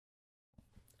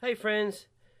Hey friends,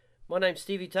 my name's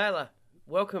Stevie Taylor.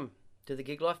 Welcome to the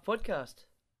Gig Life Podcast.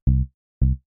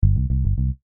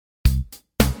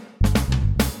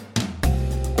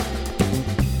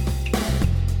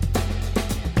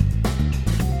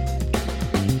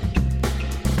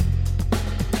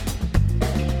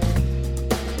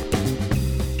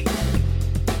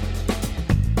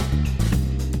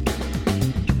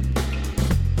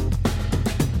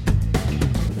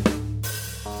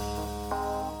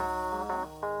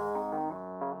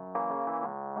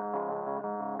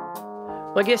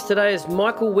 My guest today is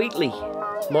Michael Wheatley.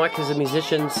 Mike is a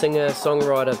musician, singer,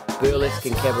 songwriter, burlesque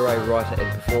and cabaret writer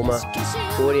and performer,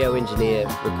 audio engineer,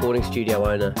 recording studio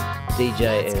owner,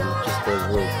 DJ and just a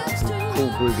real cool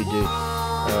groovy dude.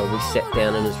 We sat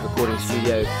down in his recording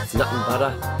studio, Nut and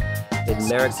Butter, in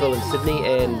Marrickville in Sydney,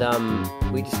 and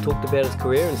we just talked about his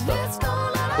career and stuff.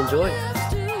 Enjoy.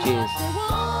 Cheers.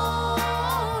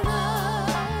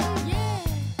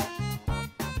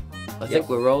 I think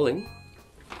we're rolling.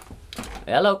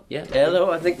 Hello. Yeah.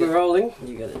 Hello, I think we're rolling.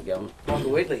 You got it going.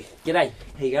 Michael Wheatley. G'day.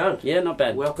 How you going? Yeah, not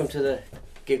bad. Welcome to the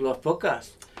Gig Life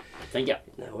Podcast. Thank you.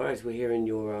 No worries, we're here in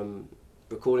your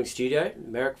recording studio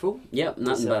in Marrickville. Yep,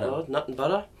 Nut and Butter. Nut and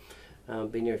Butter.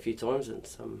 Been here a few times and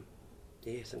some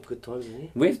good times in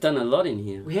here. We've done a lot in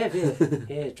here. We have, yeah.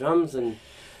 Yeah, drums and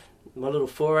my little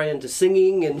foray into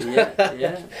singing and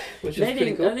Yeah. which is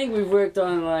pretty cool. I think we've worked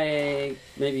on like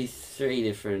maybe 3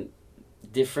 different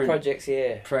projects,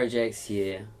 yeah. Projects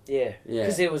here. Yeah.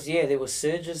 Because there was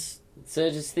Serge's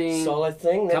thing. solo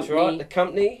thing, that's company. right. The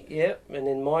company, yeah. And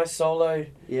then my solo.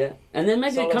 Yeah. And then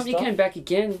maybe the Solo company stuff. came back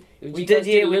again. We did,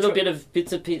 yeah. A little bit of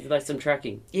bits of pieces, like some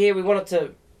tracking. Yeah, we wanted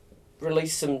to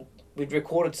release some. We'd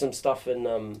recorded some stuff in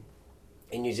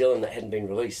New Zealand that hadn't been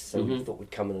released, so we thought we'd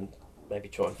come in and maybe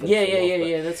try and finish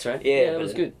Yeah, that's right. Yeah, that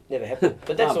was good. Never happened,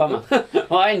 but that's all bummer.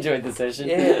 Well, I enjoyed the session.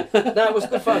 good. Yeah, no, it was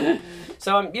good fun.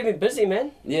 So you've been busy,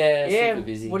 man. Yeah, Yeah, super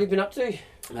busy. what have you been up to?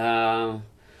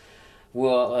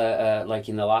 Well, like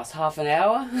in the last half an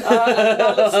hour.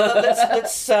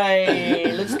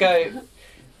 Let's go.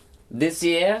 This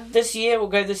year. This year we'll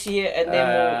go this year, and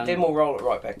then we'll roll it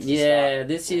right back to the start.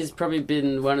 This year's probably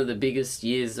been one of the biggest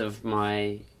years of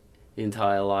my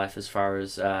entire life as far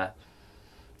as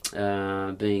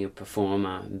being a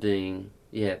performer, being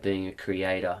a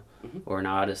creator or an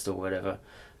artist or whatever.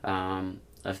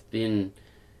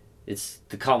 It's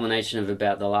the culmination of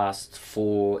about the last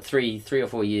 3 or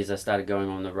 4 years. I started going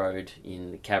on the road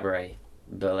in the cabaret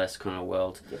burlesque kind of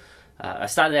world. Yep. I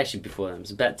started actually before them. It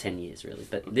was about 10 years really.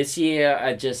 But this year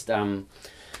I just I've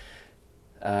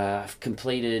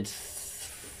completed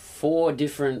 5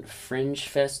 different fringe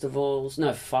festivals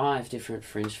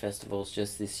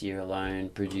just this year alone,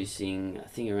 producing I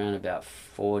think around about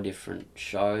 4 different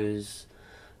shows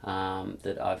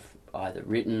that I've either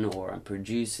written or I'm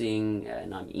producing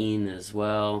and I'm in as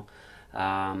well.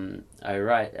 I've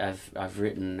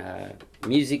written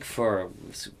music for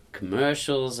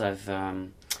commercials. That's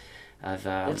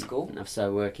cool. I've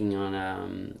started working on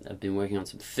I've been working on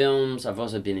some films. I've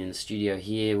also been in the studio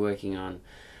here working on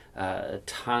a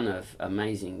ton of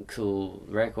amazing cool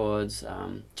records.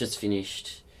 Just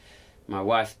finished my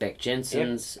wife Beck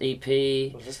Jensen's EP.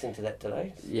 I was listening to that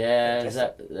today. Yeah,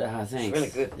 Fantastic. thanks. It's really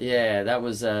good. Yeah, that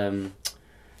was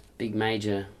big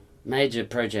major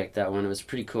project, that one. It was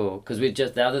pretty cool because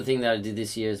the other thing that I did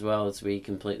this year as well is we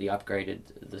completely upgraded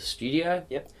the studio.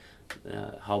 Yep.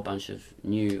 A whole bunch of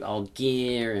new old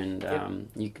gear and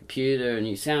new computer,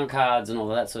 new sound cards and all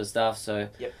of that sort of stuff. So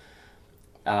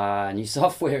new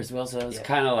software as well. So it was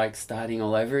kind of like starting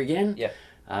all over again. Yeah.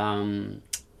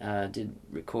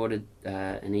 Recorded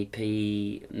an EP.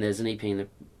 There's an EP in the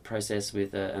process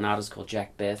with an artist called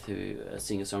Jack Beth, who a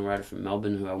singer-songwriter from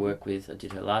Melbourne who I work with. I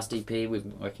did her last EP. We've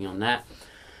been working on that.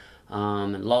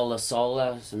 And Lola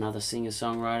Sola is another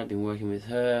singer-songwriter. I've been working with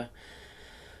her.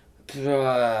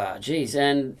 And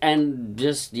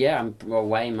just I'm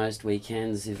away most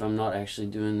weekends if I'm not actually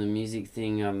doing the music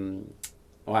thing.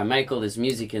 I make all this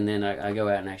music and then I go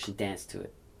out and actually dance to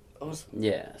it. Awesome.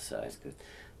 Yeah, so that's good.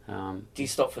 Do you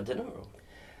stop for dinner or?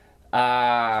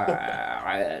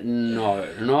 No,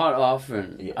 not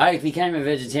often. Yeah. I became a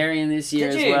vegetarian this year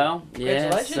as well.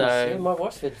 Congratulations. Yeah, so my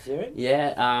wife's vegetarian.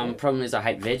 Yeah. Problem is I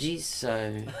hate veggies,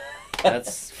 so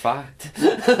that's fucked.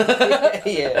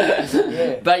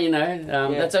 Yeah. But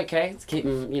that's okay. It's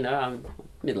keeping I'm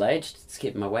middle-aged. It's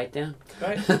keeping my weight down.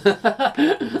 Great.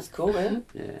 That's cool, man.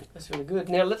 Yeah. That's really good.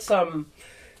 Now let's roll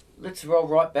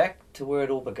right back to where it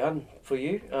all begun for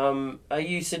you. Are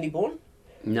you Sydney born?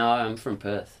 No, I'm from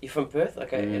Perth. You're from Perth?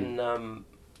 Okay. And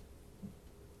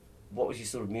what was your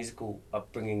sort of musical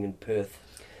upbringing in Perth?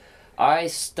 I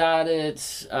started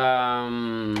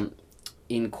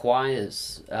in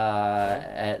choirs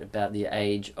at about the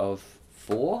age of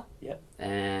 4. Yep.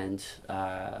 And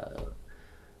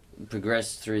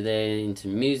progressed through there into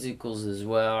musicals as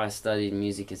well. I studied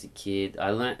music as a kid.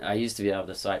 I used to be able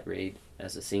to sight read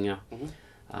as a singer.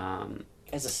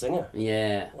 As a singer?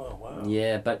 Yeah. Oh, wow.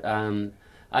 Yeah, but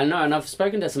I know, and I've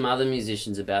spoken to some other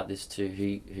musicians about this too,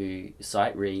 who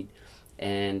sight read,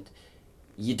 and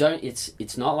you don't.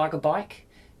 It's not like a bike.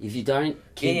 If you don't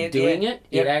keep doing it,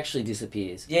 it actually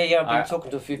disappears. Yeah. I've been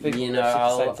talking to a few people. You that said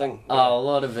know, the same thing. A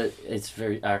lot of it,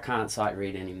 I can't sight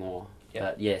read anymore. Yeah.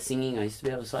 But yeah, singing, I used to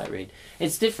be able to sight read.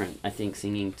 It's different, I think,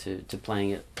 singing to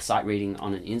playing it, sight reading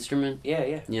on an instrument.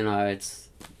 Yeah. You know,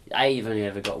 I've only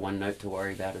ever got one note to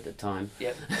worry about at a time.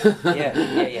 Yep.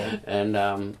 Yeah.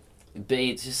 And B,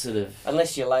 it's just sort of...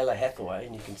 Unless you're Layla Hathaway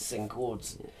and you can sing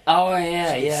chords. Oh,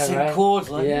 yeah, sing right. chords,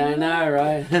 like... Yeah, I know,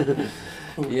 right?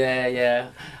 Yeah.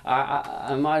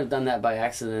 I might have done that by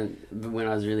accident when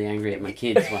I was really angry at my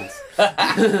kids once.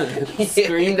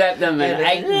 Screamed at them and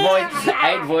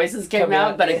 8 voices came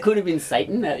out, but it could have been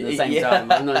Satan at the same time.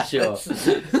 I'm not sure.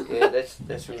 That's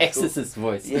really Exorcist cool.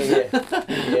 voice.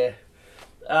 Yeah.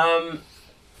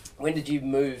 When did you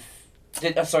move?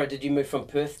 Did you move from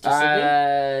Perth to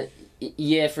Sydney?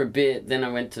 Yeah, for a bit. Then I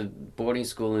went to boarding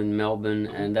school in Melbourne,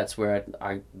 and that's where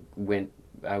I went.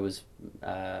 It was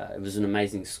an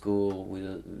amazing school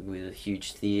with a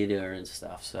huge theatre and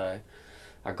stuff. So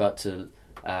I got to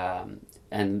I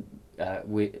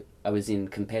was in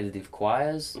competitive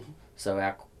choirs. So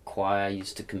our choir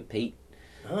used to compete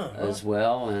as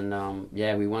well, and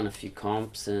we won a few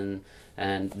comps, and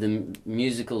the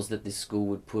musicals that this school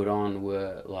would put on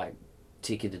were like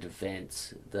ticketed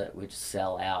events that would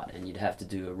sell out, and you'd have to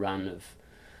do a run of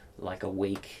like a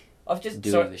week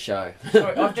doing the show.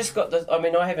 Sorry, I've just got this. I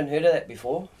mean, I haven't heard of that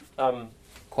before. Pardon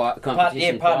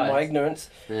my ignorance.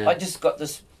 Yeah. I just got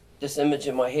this image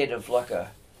in my head of like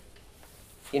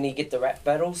you get the rap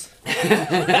battles.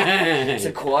 It's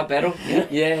a choir battle.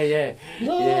 Yeah.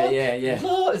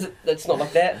 No, it's not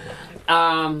like that.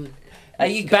 Are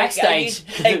you backstage?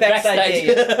 Backstage.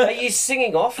 Yeah. Are you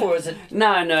singing off, or is it?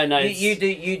 No. You do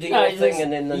your thing,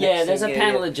 and then the next there's thing, a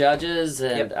panel of judges,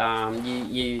 and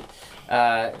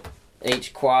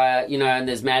each choir, and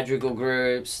there's madrigal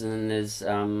groups, and there's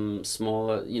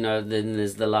smaller, then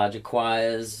there's the larger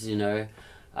choirs,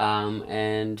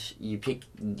 and you pick,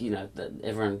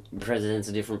 everyone presents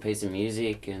a different piece of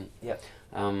music, and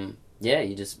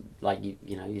you just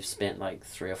you've spent like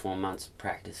 3 or 4 months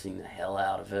practicing the hell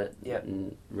out of it,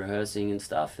 and rehearsing and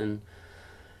stuff, and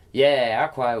our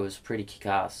choir was pretty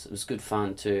kick-ass. It was good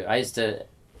fun too. I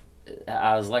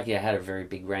was lucky I had a very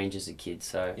big range as a kid,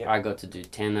 so I got to do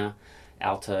tenor,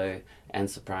 alto, and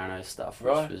soprano stuff,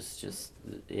 which was just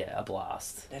a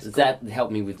blast. That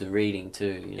helped me with the reading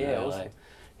too.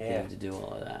 Able to do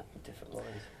all of that. Different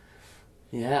lines.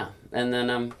 Yeah, and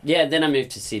then then I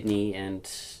moved to Sydney, and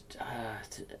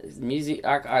music.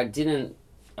 I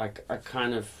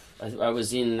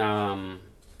was in.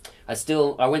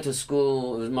 I went to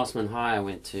school. It was Mossman High. I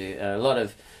went to a lot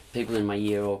of people in my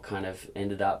year all kind of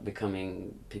ended up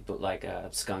becoming people like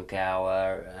Skunk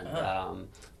Hour and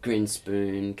Grin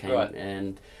Spoon came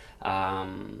and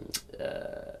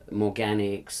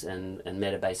Morganics and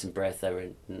Metabase and Breath. They were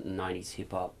a 90s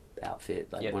hip hop outfit,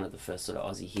 like one of the first sort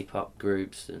of Aussie hip hop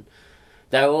groups, and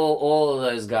they were all of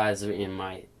those guys are in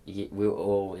my. We were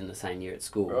all in the same year at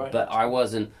school, but I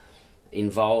wasn't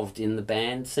involved in the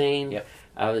band scene.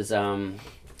 I was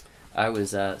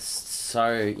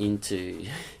so into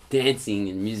dancing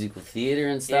and musical theatre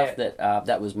and stuff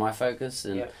that was my focus,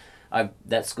 and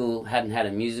that school hadn't had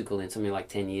a musical in something like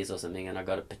 10 years or something, and I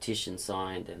got a petition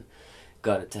signed and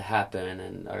got it to happen,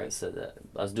 and I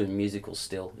was doing musicals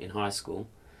still in high school,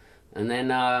 and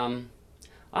then I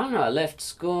don't know, I left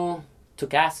school,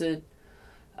 took acid,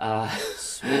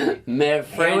 met a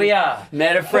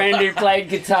friend who played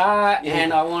guitar,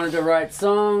 and I wanted to write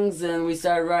songs, and we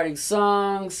started writing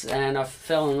songs, and I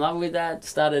fell in love with that.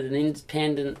 Started an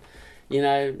independent,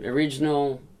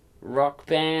 original rock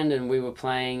band, and we were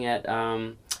playing at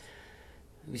our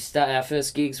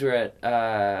first gigs were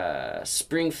at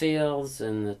Springfields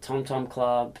and the Tom Tom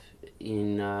Club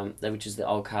in which is the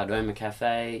old Cardoma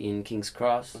Cafe in King's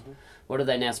Cross. What are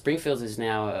they now? Springfields is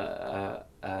now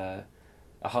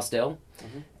a hostel,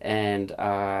 and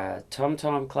Tom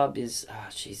Tom Club is I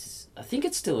think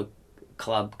it's still a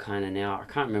club kind of now. I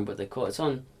can't remember what they call it. It's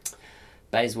on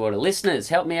Bayswater. Listeners,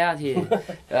 help me out here.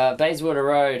 Bayswater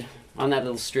Road, on that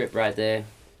little strip right there,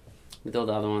 with all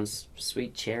the other ones.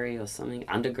 Sweet Cherry or something.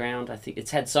 Underground, I think.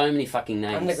 It's had so many fucking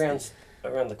names. Underground's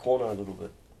around the corner a little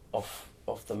bit off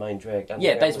off the main drag.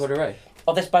 Yeah, Bayswater Road.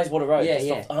 Oh, that's Bayswater Road. Yeah, Just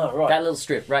yeah. Oh, right. That little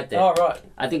strip right there. Oh, right.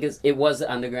 I think it was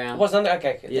underground. It was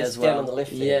okay. Yeah, It's as well. down on the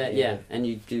left there. Yeah. And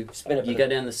you Spin a bit you go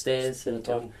down the stairs spin and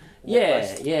a time.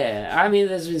 Yeah. I mean,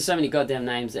 there's been so many goddamn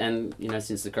names, and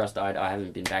since the Cross died, I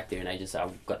haven't been back there in ages. So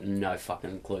I've got no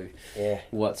fucking clue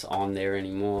what's on there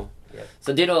anymore. Yep.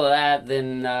 So I did all of that.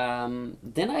 Then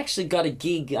I actually got a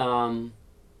gig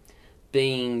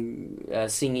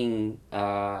singing.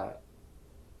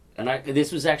 And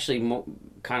this was actually more,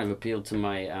 kind of appealed to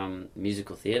my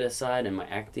musical theatre side and my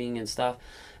acting and stuff.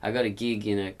 I got a gig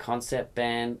in a concept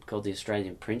band called the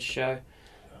Australian Prince Show,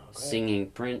 singing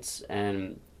Prince,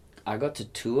 and I got to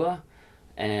tour,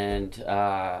 and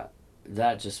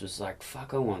that just was like,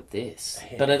 fuck, I want this,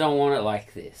 but I don't want it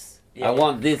like this. I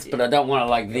want this, but I don't want it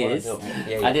like this.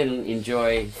 I didn't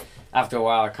enjoy. After a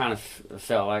while, I kind of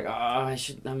felt like,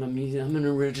 I'm an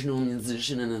original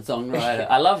musician and a songwriter.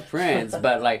 I love Prince,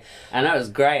 but and that was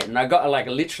great. And I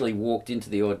literally walked into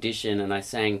the audition and I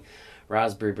sang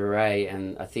Raspberry Beret,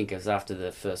 and I think it was after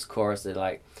the first chorus, they're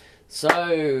like,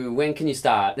 so when can you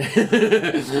start?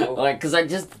 Because I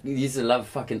just used to love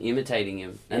fucking imitating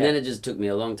him. And then it just took me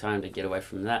a long time to get away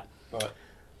from that. Right.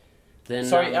 Then,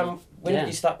 sorry, when did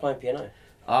you start playing piano?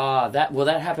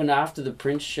 That happened after the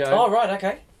Prince show. Oh, right,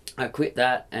 okay. I quit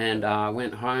that and I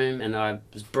went home, and I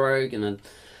was broke, and I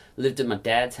lived at my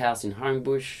dad's house in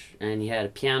Homebush, and he had a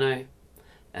piano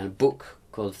and a book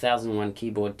called 1001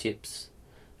 Keyboard Tips,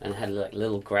 and it had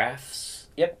little graphs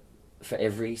for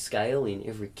every scale in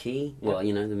every key. Well,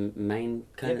 the main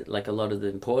kind of, a lot of the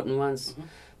important ones,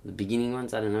 the beginning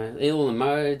ones, I don't know, all the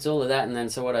modes, all of that. And then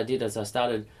so what I did is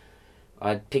I'd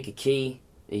pick a key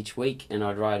each week and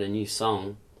I'd write a new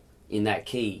song in that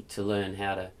key to learn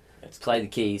how to play the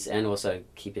keys and also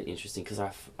keep it interesting, because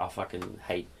I fucking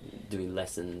hate doing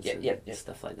lessons and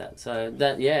stuff like that. So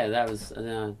that was,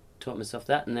 then I taught myself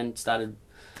that, and then started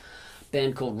a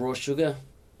band called Raw Sugar.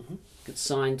 Got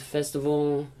signed to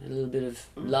festival, had a little bit of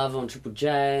love on Triple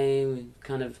J. We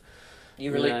kind of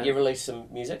you released some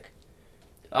music.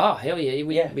 Oh hell yeah!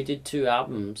 We did 2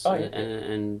 albums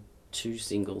and 2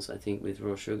 singles, I think, with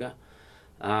Raw Sugar.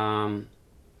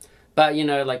 But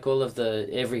all of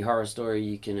every horror story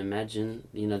you can imagine,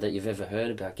 that you've ever heard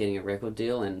about getting a record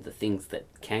deal and the things that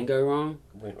can go wrong,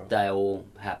 they all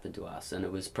happened to us, and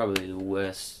it was probably the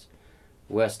worst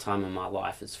time of my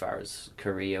life as far as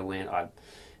career went.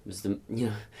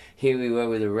 Here we were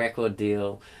with a record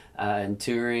deal and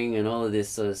touring and all of this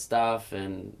sort of stuff,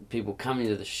 and people coming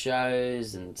to the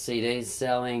shows and CDs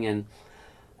selling, and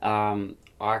I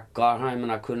got home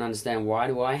and I couldn't understand, why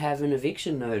do I have an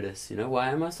eviction notice? Why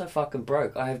am I so fucking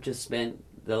broke? I have just spent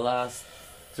the last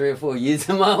 3 or 4 years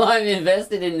of my life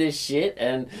invested in this shit,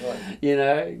 and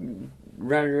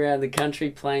running around the country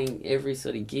playing every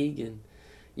sort of gig, and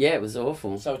it was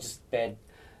awful. So just bad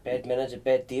manager,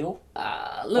 bad deal?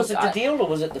 Look, was it the deal, or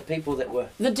was it the people that were...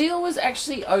 The deal was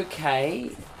actually okay.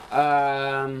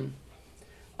 I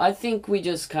think we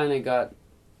just kind of got...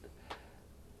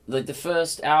 the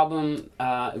first album,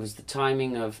 it was the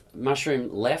timing of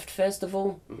Mushroom left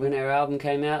festival when our album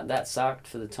came out. That sucked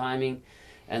for the timing.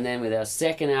 And then with our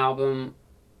second album,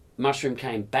 Mushroom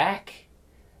came back,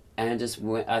 and just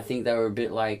went, I think they were a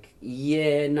bit like,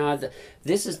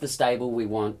 this is the stable we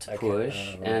want to push.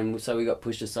 Right. And so we got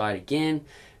pushed aside again.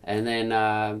 And then,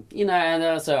 and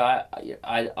also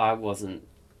I wasn't,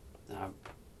 I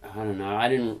don't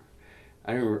know,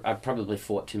 I probably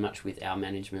fought too much with our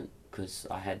management, because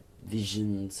I had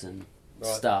visions and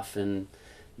stuff, and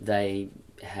they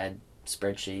had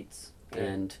spreadsheets,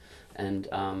 and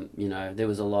there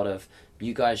was a lot of,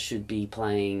 you guys should be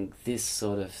playing this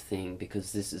sort of thing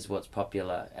because this is what's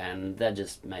popular, and that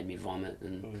just made me vomit.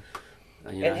 And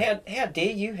and how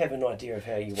dare you have an idea of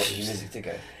how you want your music to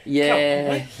go?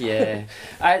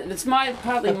 It's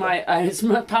partly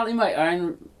my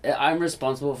own. I'm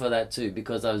responsible for that too,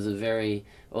 because I was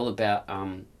all about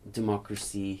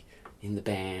democracy in the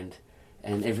band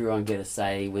and everyone get a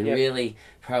say, when really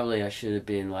probably I should have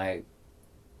been like,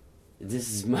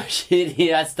 this is my shit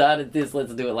here, I started this,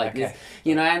 let's do it like this,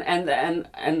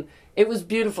 and it was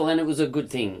beautiful, and it was a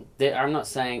good thing. I'm not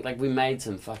saying, we made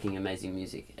some fucking amazing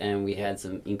music, and we had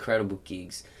some incredible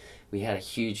gigs, we had a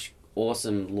huge,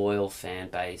 awesome, loyal fan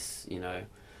base, and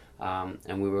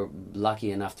we were lucky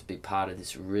enough to be part of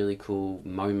this really cool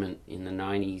moment in the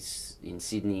 90s in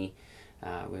Sydney,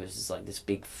 where it was just this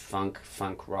big funk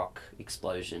rock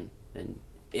explosion and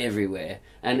everywhere,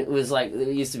 and it was it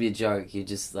used to be a joke. You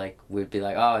just we'd be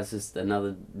like, oh, it's just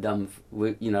another dumb,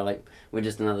 we're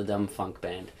just another dumb funk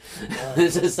band.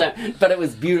 It's just but it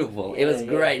was beautiful. It was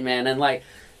great, man, and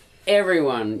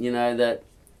everyone, that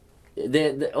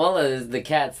all of the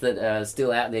cats that are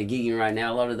still out there gigging right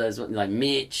now, a lot of those, like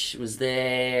Mitch was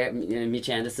there, Mitch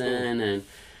Anderson, and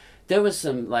there was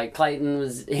some, like Clayton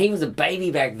he was a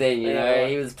baby back then, you know, right.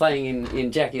 he was playing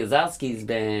in Jackie Ozalski's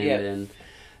band, and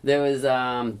there was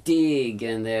Dig,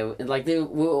 and they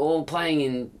were all playing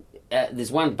in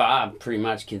there's one bar, pretty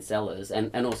much, Kinsella's,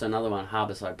 and also another one,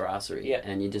 Harbourside Brasserie,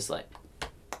 and you just like,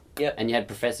 and you had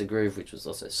Professor Groove, which was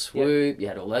also Swoop, you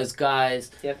had all those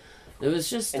guys, it was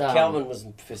just... And Calvin was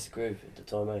in Professor Groove at the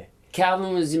time, eh?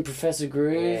 Calvin was in Professor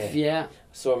Groove, I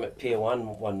saw him at Pier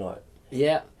 1 one night.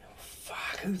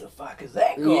 Fuck, who the fuck is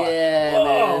that guy? Yeah,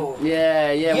 whoa. Man.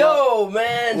 Yeah. Yo,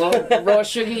 man! Well, Raw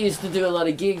Sugar used to do a lot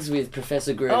of gigs with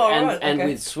Professor Groove and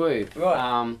with Swoop.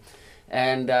 Right.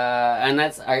 And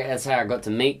that's how I got to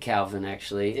meet Calvin,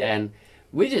 actually. And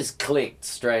we just clicked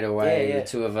straight away, the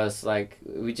two of us. Like,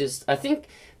 I think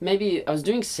maybe I was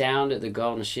doing sound at the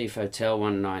Golden Sheaf Hotel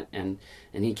one night, and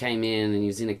he came in and he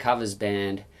was in a covers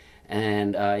band,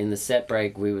 and in the set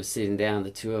break we were sitting down,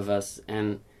 the two of us,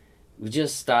 and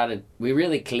we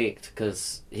really clicked,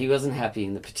 because he wasn't happy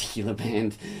in the particular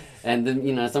band, and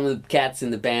some of the cats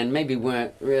in the band maybe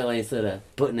weren't really sort of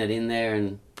putting it in there,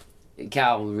 and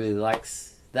Cal really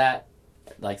likes that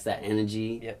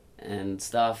energy and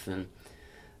stuff, and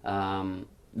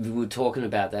we were talking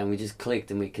about that, and we just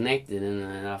clicked and we connected,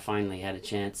 and I finally had a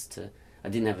chance I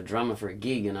didn't have a drummer for a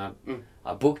gig, and I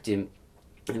booked him,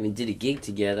 and we did a gig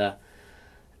together,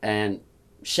 and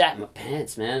shat my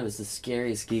pants, man. It was the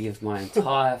scariest gig of my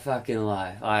entire fucking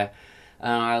life. I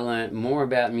learned more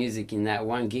about music in that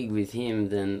one gig with him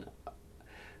than...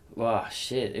 Wow,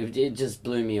 shit. It just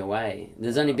blew me away.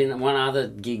 There's only been one other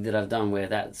gig that I've done where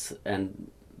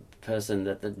person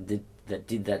that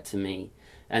did that to me.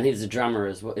 And he was a drummer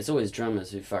as well. It's always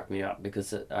drummers who fuck me up,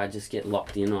 because I just get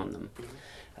locked in on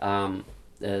them.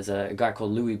 There's a guy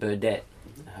called Louis Burdett,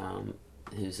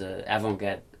 who's an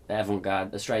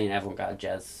Australian avant-garde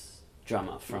jazz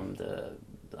drummer from the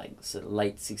sort of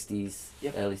late 60s,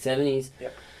 early 70s.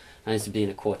 I used to be in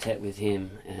a quartet with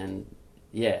him, and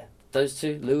those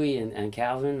two, Louis and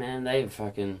Calvin, man, they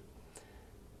fucking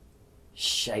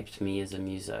shaped me as a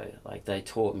muso. Like, they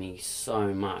taught me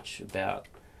so much about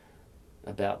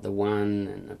the one,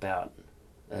 and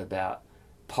about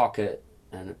pocket,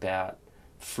 and about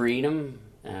freedom,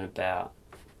 and about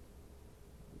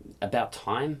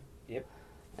time.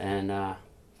 And man,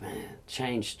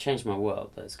 changed my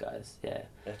world, those guys.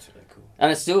 That's really cool.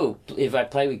 And I still, if I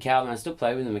play with Calvin, I still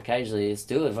play with him occasionally.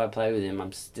 Still, if I play with him,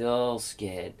 I'm still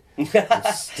scared.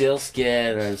 I'm still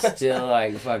scared, or I'm still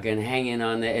like fucking hanging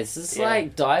on there. It's just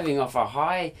like diving off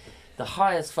the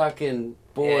highest fucking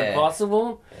board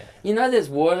possible. You know there's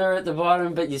water at the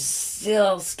bottom, but you're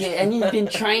still scared, and you've been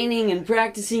training and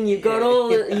practicing. You got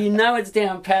it's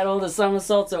down pat, all the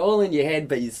somersaults are all in your head,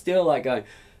 but you're still like going,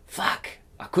 fuck,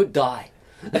 I could die.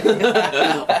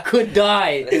 I could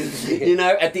die.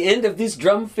 At the end of this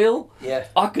drum fill,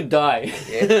 I could die.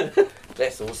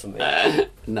 That's awesome, man.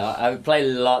 No, I play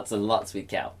lots and lots with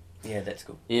Cal. Yeah, that's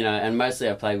cool. And mostly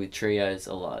I play with trios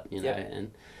a lot,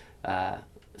 and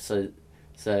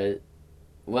so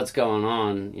what's going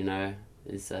on,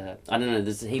 is I don't know,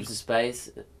 there's heaps of space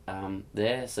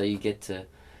there, so you get to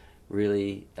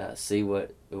really see or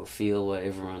feel what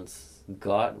everyone's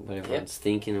got, what everyone's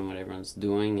thinking, and what everyone's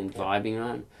doing and vibing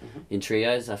on. In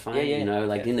trios, I find,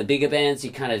 in the bigger bands,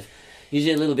 you kind of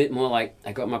usually a little bit more like,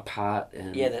 I got my part,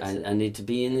 and I need to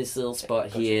be in this little spot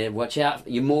here. Watch out!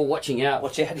 You're more watching out.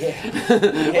 Watch out! Watch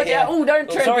out! Oh, don't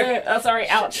tread there. Oh, sorry!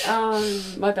 Ouch!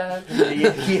 My bad.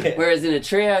 Whereas in a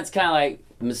trio, it's kind of like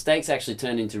mistakes actually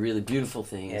turn into really beautiful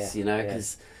things.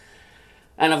 Because,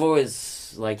 and I've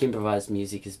always, improvised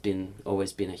music has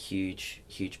always been a huge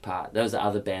part. That was the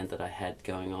other band that I had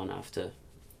going on after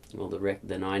the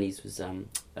 90s was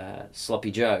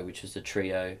Sloppy Joe, which was a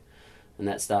trio, and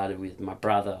that started with my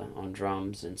brother on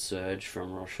drums and Serge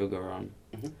from Raw Sugar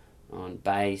on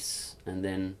bass, and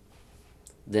then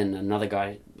another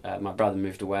guy, my brother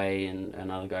moved away, and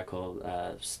another guy called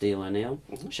Shane O'Neill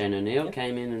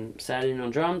came in and sat in on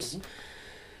drums.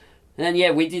 And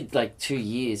then, we did 2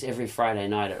 years every Friday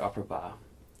night at Opera Bar.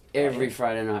 Every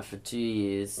Friday night for 2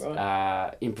 years,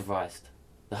 improvised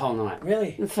the whole night.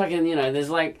 Really? And fucking, there's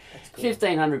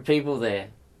 1,500 people there.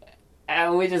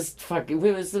 And we just it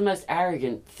was the most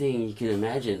arrogant thing you could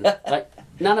imagine.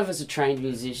 None of us are trained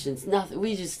musicians, nothing.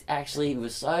 We just actually were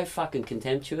so fucking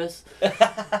contemptuous.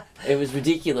 It was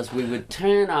ridiculous. We would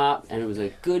turn up, and it was a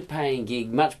good paying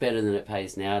gig, much better than it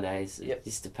pays nowadays. It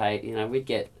used to pay, we'd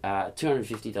get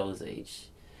 $250 each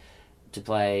to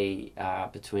play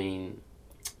between,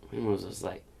 when was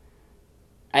it?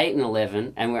 8 and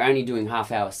 11, and we're only doing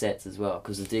half-hour sets as well,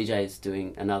 because the DJ is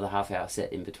doing another half-hour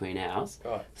set in between hours.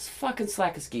 Right. It's fucking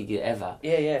slackest gig ever.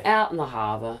 Yeah, yeah. Out in the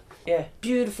harbour. Yeah.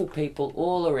 Beautiful people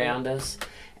all around us.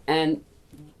 And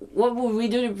what will we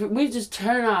do? We just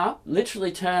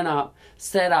literally turn up,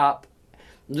 set up.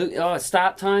 Look,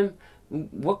 start time.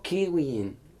 What key are we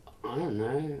in? I don't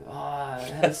know.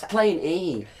 Let's play an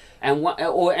E. And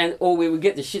or we would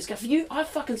get the shit scuff. I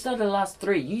fucking started the last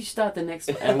 3. You start the next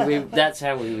one. And that's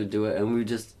how we would do it. And we would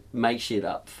just make shit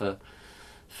up for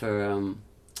 3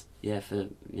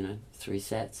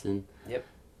 sets and get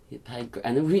paid.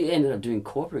 And then we ended up doing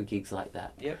corporate gigs like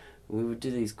that. Yep. We would do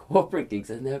these corporate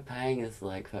gigs and they were paying us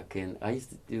like fucking.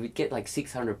 We'd get like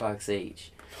 $600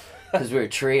 each. Because we're a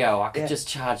trio, I could just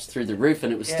charge through the roof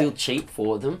and it was still cheap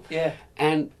for them. Yeah.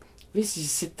 And we used to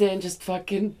just sit there and just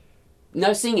fucking.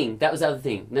 No singing. That was the other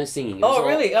thing. No singing. It was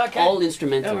really? Okay. All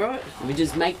instrumental. Oh, right. We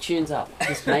just make tunes up.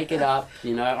 Just make it up.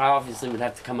 You know, I obviously would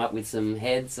have to come up with some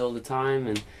heads all the time,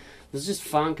 and it was just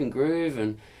funk and groove.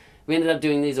 And we ended up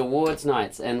doing these awards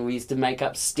nights, and we used to make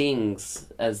up stings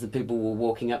as the people were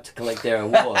walking up to collect their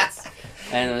awards.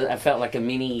 And I felt like a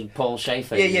mini Paul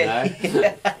Schaefer. You know?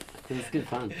 It was good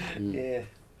fun. Yeah.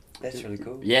 That's really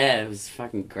cool. Yeah, it was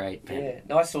fucking great, man. Yeah.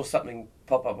 No, I saw something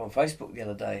pop up on Facebook the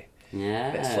other day.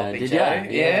 Yeah, did you?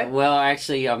 Yeah. Well,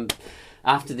 actually,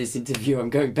 after this interview, I'm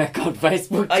going back on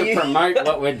Facebook to promote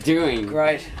what we're doing.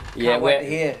 Great. Yeah, Can't wait to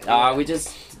hear.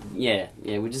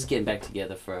 We're just getting back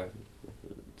together for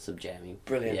some jamming.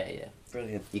 Brilliant. Yeah.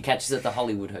 Brilliant. You catch us at the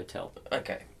Hollywood Hotel.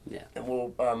 Okay. Yeah. And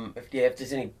we'll if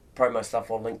there's any promo stuff,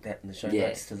 I'll link that in the show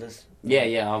notes to this.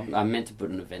 Yeah. I meant to put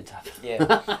an event up. Yeah.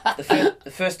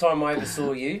 The first time I ever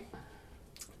saw you,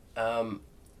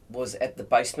 was at the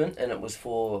Basement, and it was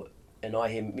for an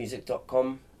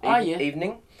ihearmusic.com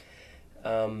evening.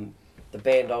 The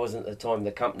band I was in at the time,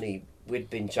 the company, we'd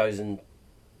been chosen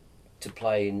to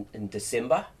play in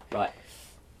December. Right.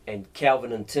 And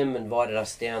Calvin and Tim invited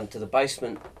us down to the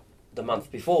Basement the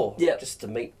month before. Yeah. Just to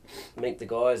meet the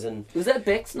guys. And was that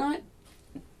Beck's night?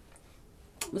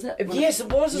 Was that? Yes,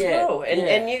 it was as well.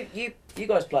 And you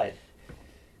guys played.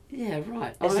 Yeah,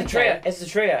 right. As the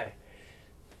trio.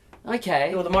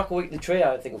 Okay. Well, the Michael Wheatley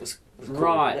trio, I think it was called.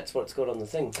 Right. That's what it's got on the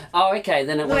thing. Oh, okay.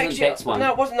 Then it wasn't Beck's one.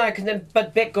 No, it wasn't. No,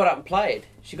 but Beck got up and played.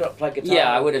 She got up and played guitar.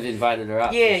 Yeah, I would have invited her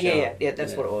up. Yeah.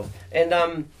 That's what it was.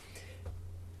 And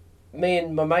me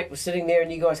and my mate were sitting there,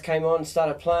 and you guys came on and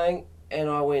started playing, and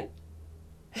I went,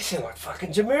 "That sounds like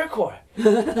fucking Jamiroquai."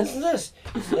 Listen to this.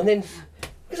 And then,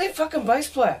 who's that fucking bass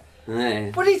player?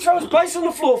 Yeah. What did he throw his bass on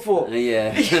the floor for?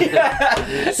 Yeah.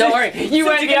 Sorry, you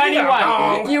weren't the only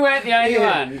one. You weren't the only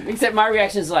one. Except my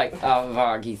reaction is like, oh,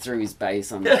 fuck, he threw his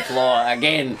bass on the floor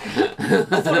again.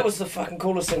 I thought it was the fucking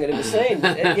coolest thing I'd ever seen.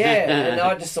 And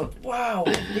I just thought, wow,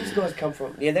 where did these guys come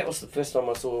from? Yeah, that was the first time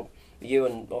I saw you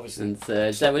and obviously... And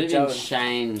Serge. That would have been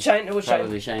Shane. It was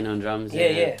probably Shane on drums.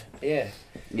 Yeah.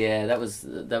 Yeah, that was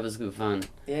good fun.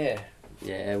 Yeah.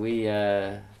 Yeah, we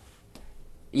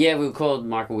were called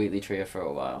Michael Wheatley Trio for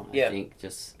a while. I think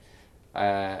just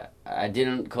I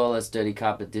didn't call us Dirty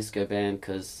Carpet Disco Band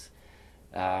because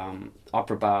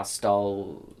Opera Bar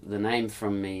stole the name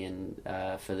from me and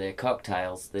for their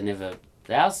cocktails. They never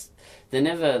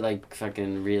like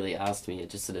fucking really asked me. It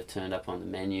just sort of turned up on the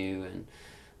menu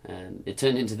and it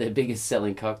turned into their biggest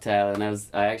selling cocktail. And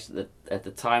I actually at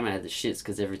the time I had the shits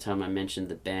because every time I mentioned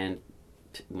the band.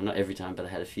 Well, not every time, but I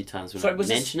had a few times when I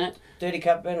mention it. Dirty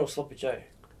Carpet Band or Sloppy Joe?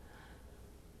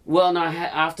 Well, no,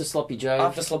 after Sloppy Joe.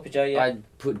 After Sloppy Joe, yeah. I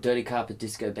put Dirty Carpet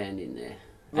Disco Band in there.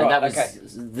 Right, and that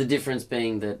was the difference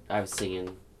being that I was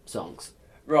singing songs.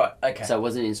 Right, okay. So it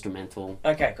wasn't instrumental.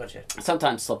 Okay, gotcha.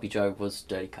 Sometimes Sloppy Joe was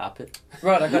Dirty Carpet.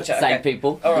 Right, I gotcha. Same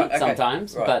people. All right, okay.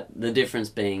 Sometimes. Right. But the difference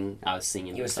being I was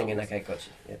singing. You were singing, okay,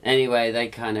 gotcha. Yeah. Anyway, they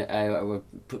kind of I would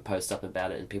put posts up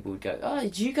about it and people would go, oh,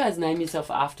 did you guys name yourself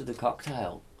after the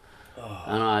cocktail? Oh.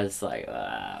 And I was like,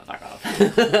 fuck off.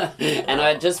 And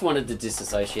I just wanted to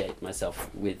disassociate myself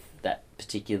with that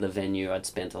particular venue. I'd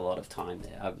spent a lot of time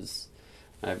there.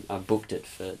 I booked it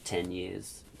for 10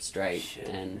 years straight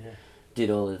did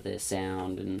all of their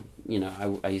sound. And, you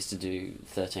know, I used to do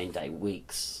 13-day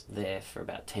weeks there for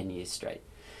about 10 years straight.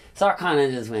 So I kind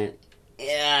of just went,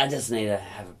 I just need to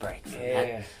have a break from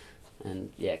that.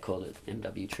 And, called it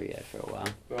MW Trio for a while,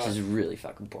 which is a really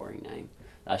fucking boring name.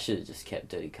 I should have just kept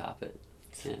Dirty Carpet.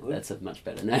 Yeah, that's a much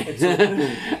better name.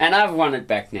 And I've won it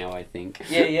back now, I think.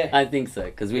 Yeah. I think so,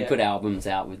 because we put albums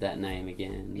out with that name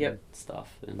again and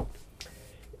stuff. And...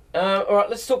 all right,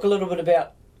 let's talk a little bit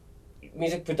about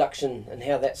music production and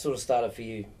how that sort of started for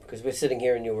you. Because we're sitting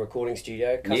here in your recording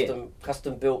studio,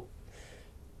 custom built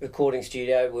recording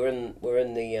studio. We're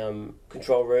in the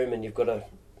control room, and you've got a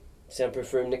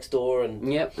soundproof room next door,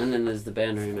 and Yep, and then there's the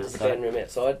band room there's the outside. band room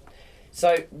outside.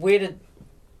 So where did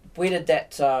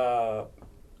that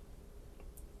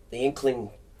the inkling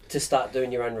to start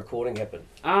doing your own recording happen?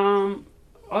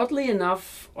 Oddly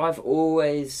enough, I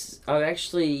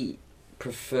actually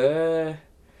prefer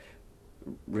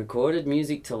recorded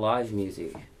music to live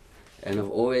music, and I've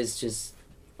always just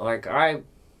like I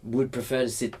would prefer to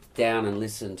sit down and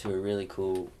listen to a really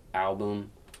cool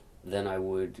album than I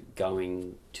would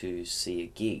going to see a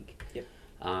gig. Yep.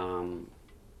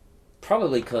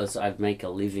 Probably because I've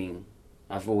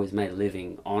always made a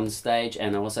living on stage,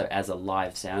 and also as a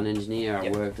live sound engineer. I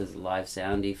Yep. worked as a live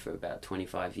soundie for about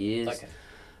 25 years. Okay.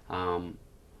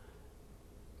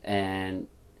 And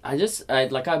I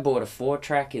bought a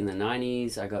 4-track in the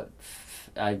 90s.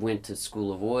 I went to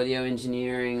School of Audio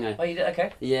Engineering. Oh, you did?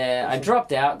 Okay. Yeah, I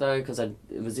dropped out though because it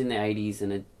was in the 80s,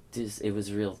 and it was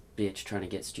a real bitch trying to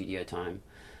get studio time.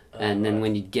 And then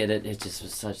when you get it, it just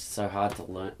was so hard to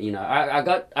learn. You know, I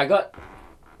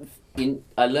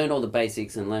learned all the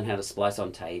basics and learned how to splice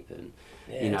on tape, and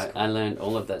Yeah, that's cool. I learned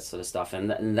all of that sort of stuff, and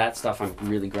that stuff I'm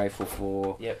really grateful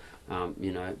for. Yep.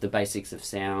 The basics of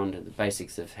sound and the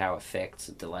basics of how effects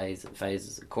and delays and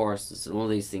phases and choruses and all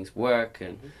these things work,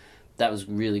 and that was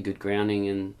really good grounding.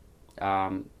 And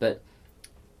but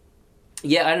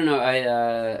yeah, I don't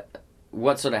know.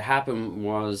 What sort of happened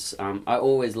was I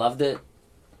always loved it,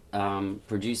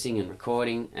 producing and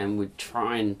recording, and would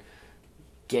try and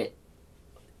get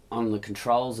on the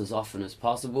controls as often as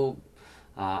possible.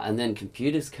 And then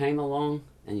computers came along,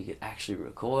 and you could actually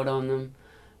record on them.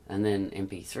 And then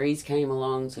MP3s came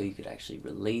along, so you could actually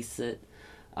release it.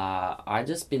 I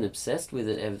just been obsessed with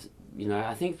it.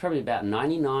 I think probably about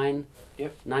 99.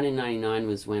 Yep. 1999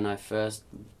 was when I first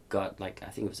got, I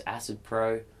think it was Acid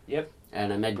Pro. Yep.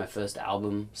 And I made my first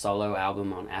solo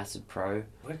album on Acid Pro.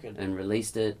 Wicked. And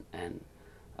released it, and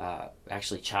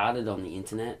actually charted on the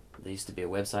internet. There used to be a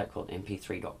website called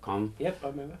mp3.com. Yep, I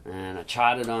remember. And I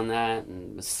charted on that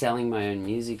and was selling my own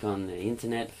music on the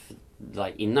internet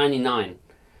in 99.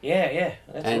 Yeah,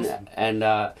 that's awesome. And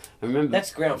I remember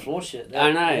That's ground floor shit.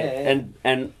 I know, Yeah.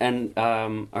 and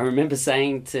I remember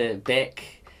saying to Beck,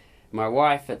 my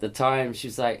wife at the time, she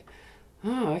was like,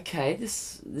 "Oh, okay,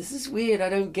 this is weird. I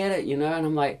don't get it, And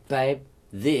I'm like, "Babe,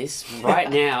 this right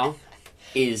now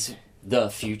is the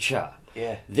future.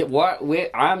 Yeah. What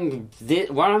I'm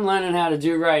learning how to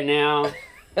do right now,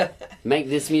 make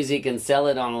this music and sell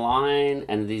it online,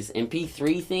 and these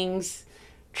MP3 things."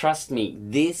 Trust me,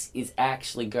 this is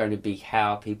actually going to be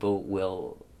how people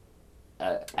will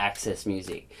access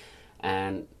music.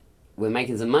 And we're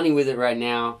making some money with it right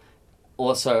now.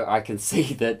 Also, I can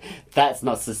see that that's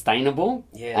not sustainable.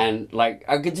 Yeah. And,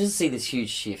 I could just see this huge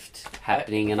shift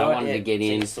happening, and I wanted to get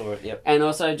in. Saw it, yep. And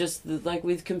also, just,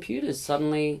 with computers,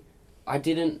 suddenly, I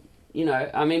didn't,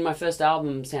 my first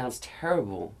album sounds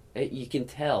terrible. You can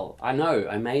tell. I know,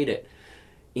 I made it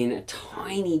in a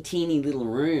tiny, teeny little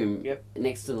room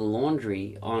next to the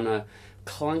laundry on a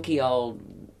clunky old,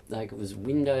 it was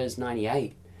Windows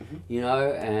 98,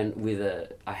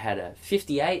 and I had a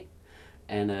 58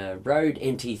 and a Rode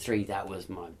NT3. That was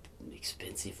my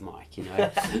expensive mic,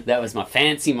 that was my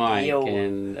fancy mic. Yo.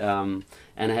 And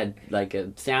I had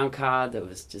a sound card that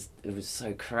was it was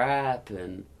so crap,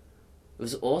 and it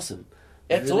was awesome.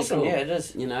 It's really awesome, cool. yeah, it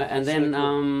is. And It's then so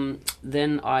cool.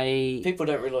 then I People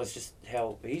don't realise just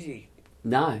how easy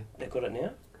no. they've got it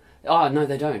now. Oh no,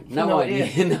 they don't. No idea.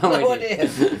 No idea.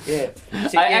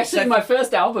 Yeah. So, My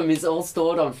first album is all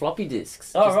stored on floppy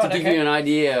disks. Oh, just right, to give okay. you an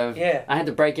idea of. Yeah. I had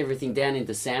to break everything down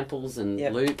into samples and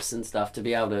Yep. loops and stuff to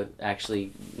be able to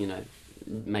actually,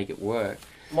 make it work.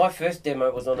 my first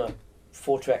demo was on a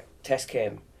 4-track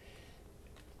Tascam.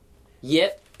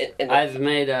 Yep. And I've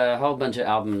made a whole bunch of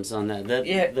albums on that.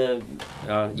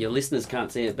 Your listeners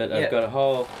can't see it, but I've got a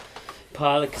whole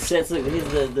pile of cassettes. Look,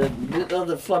 here's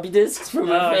the floppy disks from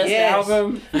my first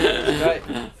album. Right.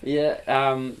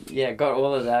 Yeah, got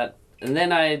all of that. And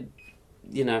then I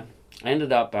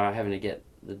ended up having to get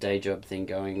the day job thing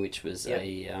going, which was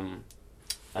I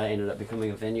ended up becoming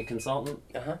a venue consultant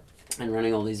and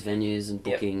running all these venues and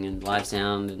booking and live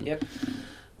sound and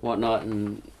whatnot.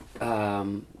 And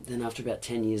then after about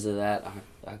 10 years of that,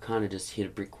 I kind of just hit a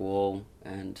brick wall,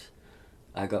 and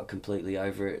I got completely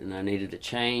over it, and I needed a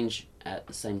change. At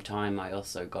the same time, I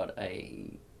also got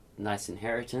a nice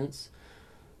inheritance,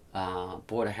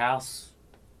 bought a house,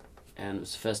 and it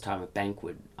was the first time a bank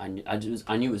would. I knew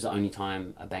it was the only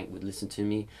time a bank would listen to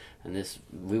me, and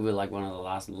we were one of the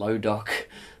last low doc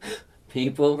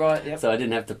people, Right. Yep. so I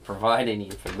didn't have to provide any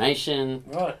information,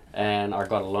 Right. and I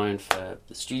got a loan for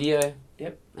the studio.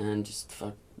 Yep. And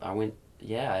I went,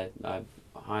 I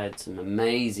hired some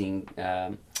amazing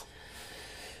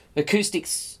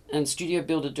acoustics and studio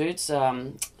builder dudes.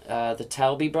 The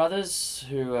Talby brothers,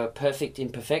 who are Perfect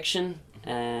Imperfection,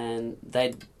 and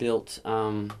they'd built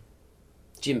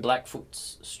Jim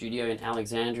Blackfoot's studio in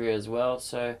Alexandria as well.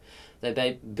 So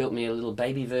they built me a little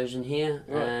baby version here,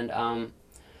 right. And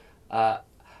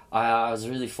I was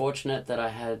really fortunate that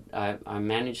I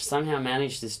somehow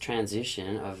managed this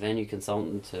transition of venue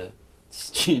consultant to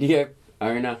studio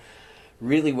owner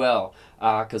really well,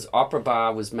 because Opera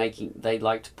Bar they'd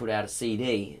like to put out a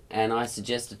CD, and I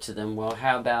suggested to them, well,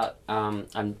 how about,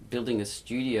 I'm building a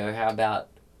studio, how about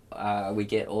we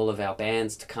get all of our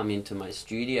bands to come into my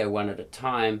studio one at a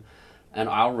time, and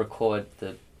I'll record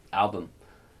the album.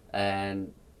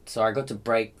 And so I got to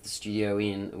break the studio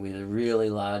in with a really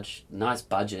large, nice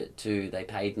budget too. They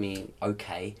paid me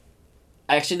okay.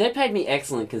 Actually, they paid me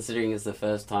excellent, considering it's the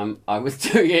first time I was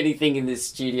doing anything in this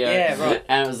studio. Yeah, right.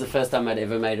 And it was the first time I'd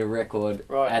ever made a record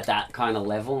at that kind of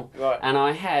level. Right. And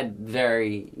I had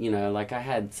I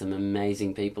had some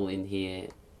amazing people in here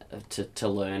to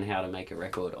learn how to make a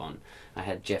record on. I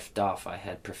had Jeff Duff, I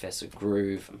had Professor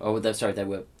Groove. They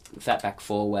were Fatback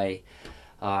Four-Way.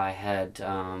 I had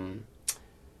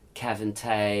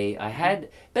Cavante. I had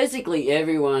basically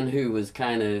everyone who was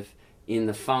kind of in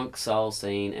the funk soul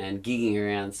scene and gigging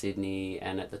around Sydney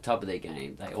and at the top of their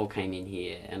game. They all came in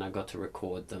here, and I got to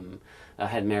record them. I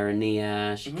had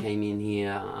Marania, she came in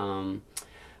here.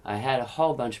 I had a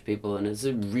whole bunch of people, and it's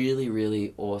a really,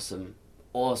 really awesome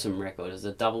record. It's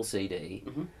a double CD.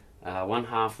 One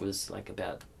half was like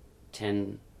about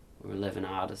 10 or 11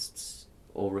 artists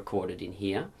all recorded in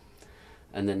here,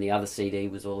 and then the other CD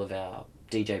was all of our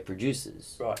DJ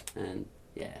producers. Right. And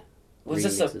yeah. Was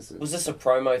this a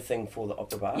promo thing for the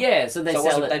Opera Bar? Yeah, so they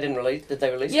sell it. They didn't release. Did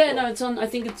they release it? Yeah, no, it's on. I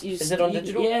think it's. Is it on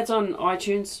digital? Yeah, it's on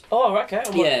iTunes. Oh, okay.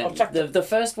 I'll check the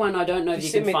first one. I don't know if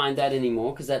you can find that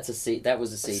anymore, because that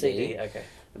was a CD. CD, okay.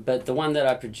 But the one that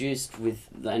I produced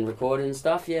and recorded and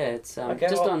stuff, yeah, it's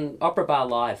on Opera Bar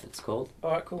Live. It's called.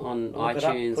 All right, cool. On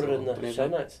iTunes. Put it in the show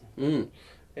notes. Mm.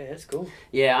 Yeah, that's cool.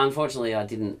 Yeah, unfortunately, I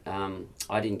didn't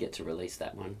get to release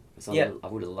that one. So I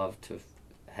would have loved to have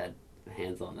had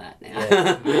hands on that now.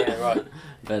 Yeah, right.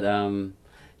 But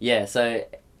so,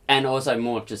 and also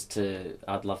more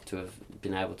I'd love to have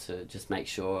been able to just make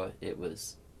sure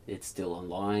it's still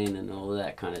online and all of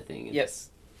that kind of thing. Yes.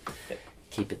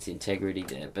 Keep its integrity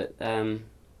there. But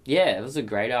it was a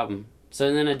great album.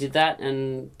 So then I did that,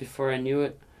 and before I knew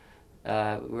it,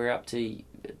 we're up to,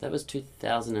 that was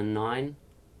 2009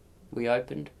 we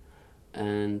opened,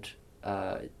 and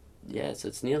so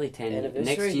it's nearly 10.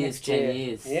 Next year's 10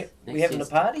 years. Yep. We having a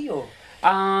party or?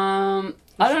 I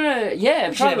don't know. Yeah,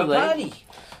 we probably. Should have a party.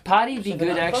 Party would be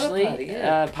good, actually.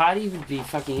 Party would be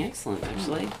fucking excellent,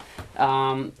 actually.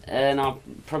 And I'll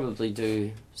probably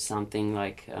do something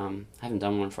like, I haven't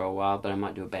done one for a while, but I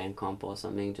might do a band comp or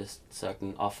something, just so I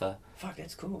can offer. Fuck,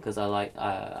 that's cool. Because I like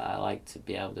to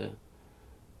be able to,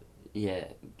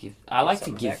 give. I like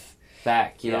to give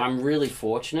back. You know, I'm really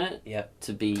fortunate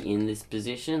to be in this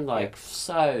position.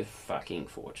 So fucking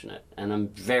fortunate, and I'm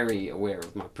very aware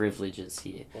of my privileges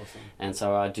here. Awesome. And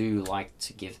so I do like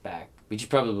to give back, which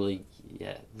probably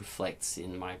reflects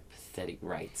in my pathetic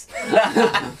rates.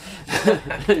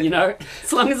 You know,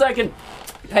 as long as I can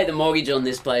pay the mortgage on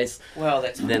this place,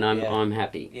 then I'm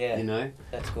happy. Yeah, you know,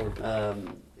 that's cool.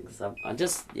 Because I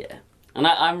just and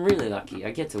I'm really lucky.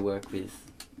 I get to work with.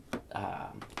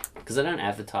 Because I don't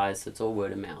advertise, so it's all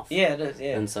word of mouth. Yeah, it is.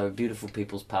 Yeah. And so beautiful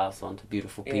people's pass on to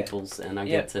beautiful people's, and I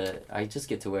just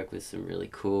get to work with some really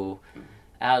cool,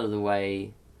 out of the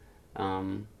way,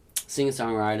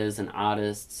 singer-songwriters and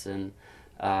artists, and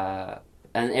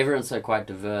everyone's so quite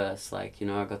diverse. Like, you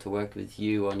know, I got to work with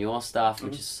you on your stuff,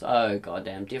 which is so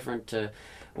goddamn different to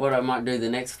what I might do the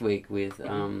next week with,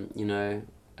 you know,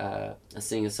 a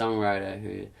singer-songwriter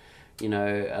who, you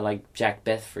know, like Jack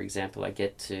Beth, for example.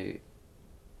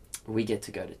 We get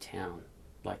to go to town,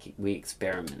 like we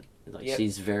experiment. Like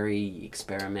she's very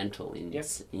experimental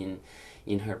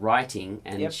in her writing,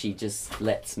 and she just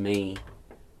lets me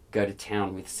go to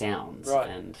town with sounds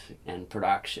and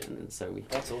production, and so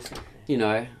that's awesome. You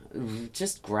know,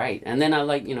 just great. And then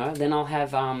then I'll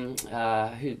have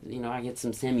I get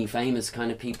some semi-famous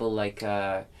kind of people like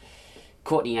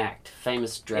Courtney Act,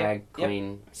 famous drag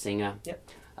queen singer.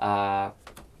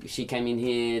 She came in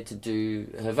here to do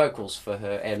her vocals for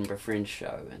her Edinburgh Fringe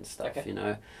show and stuff, you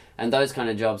know. And those kind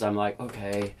of jobs, I'm like,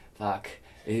 okay, fuck,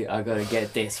 I got to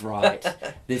get this right.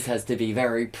 This has to be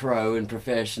very pro and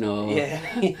professional.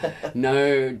 Yeah.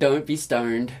 No, don't be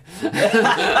stoned.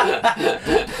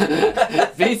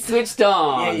 Be switched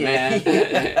on, Yeah,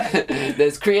 man.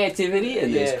 There's creativity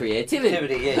and there's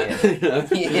creativity. Yeah.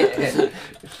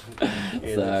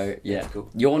 So that's cool.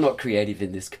 You're not creative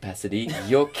in this capacity.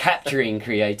 You're capturing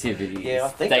creativity. Yeah, I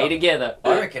think Stay together.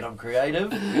 I reckon I'm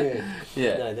creative.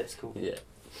 Yeah. No, that's cool. Yeah.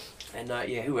 And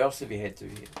who else have you had through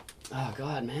here? Oh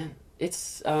God, man,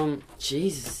 it's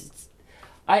Jesus.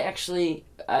 I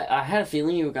had a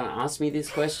feeling you were going to ask me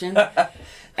this question,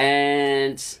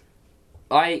 and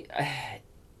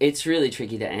it's really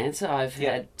tricky to answer. I've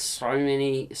had so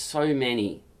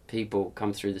many people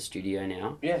come through the studio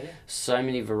now. Yeah. So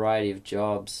many variety of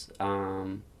jobs.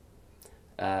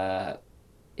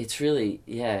 It's really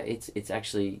it's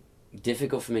actually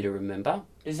difficult for me to remember.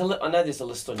 I know there's a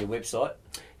list on your website.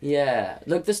 Yeah,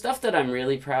 look, the stuff that I'm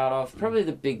really proud of, probably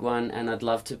the big one, and I'd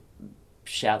love to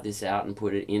shout this out and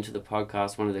put it into the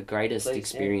podcast, one of the greatest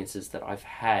experiences that I've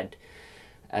had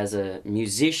as a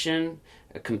musician,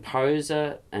 a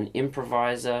composer, an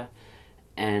improviser,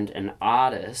 and an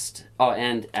artist,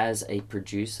 and as a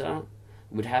producer,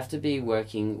 would have to be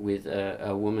working with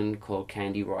a woman called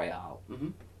Candy Royale.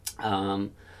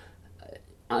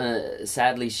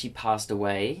 Sadly, she passed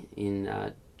away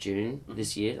in June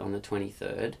this year on the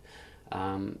 23rd.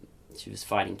 She was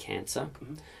fighting cancer.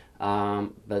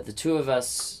 But the two of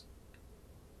us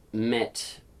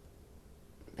met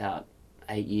about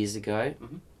 8 years ago.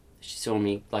 She saw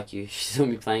me, she saw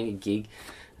me playing a gig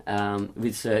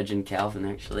with Serge and Calvin,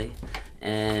 actually,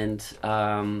 and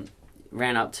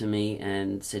ran up to me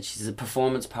and said she's a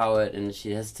performance poet and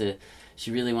she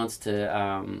really wants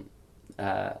to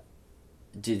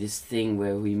do this thing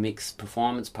where we mix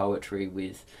performance poetry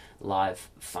with live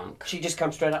funk. She just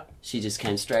come straight up? She just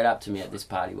came straight up to me at this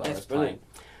party while I was playing.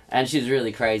 And she was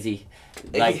really crazy,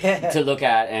 to look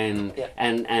at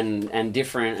and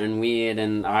different and weird.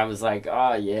 And I was like,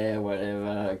 oh yeah,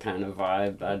 whatever kind of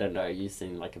vibe. I don't know, you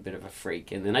seem like a bit of a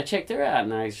freak. And then I checked her out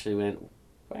and I actually went,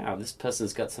 wow, this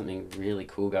person's got something really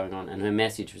cool going on. And her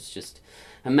message was just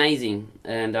amazing.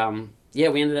 And we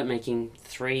ended up making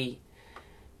 3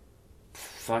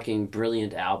 fucking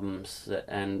brilliant albums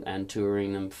and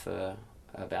touring them for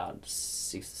about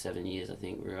 6 to 7 years. I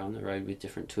think we were on the road with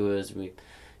different tours. We'd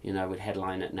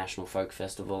headline at National Folk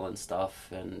Festival and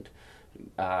stuff, and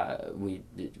we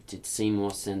did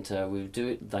Seymour Centre. We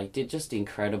did just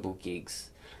incredible gigs,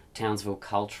 Townsville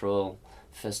Cultural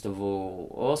Festival,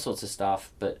 all sorts of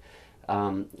stuff. But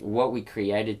what we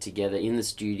created together in the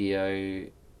studio.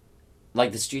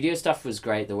 The studio stuff was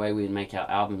great. The way we'd make our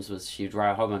albums was she'd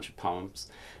write a whole bunch of poems.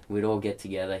 We'd all get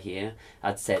together here.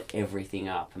 I'd set everything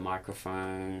up, a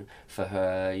microphone for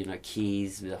her,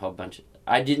 keys with a whole bunch of...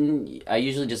 I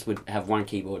usually just would have one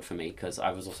keyboard for me because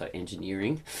I was also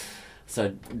engineering. So I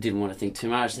didn't want to think too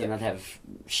much. Then I'd have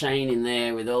Shane in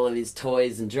there with all of his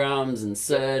toys and drums and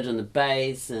Serge on the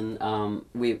bass. And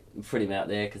we put him out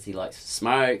there because he likes to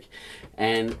smoke.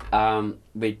 And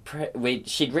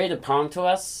she'd read a poem to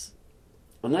us.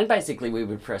 And then basically we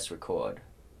would press record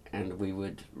and we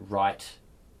would write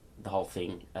the whole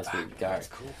thing as we would go. That's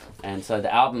cool. And so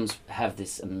the albums have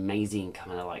this amazing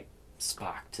kind of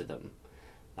spark to them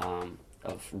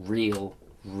of real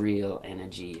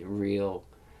energy,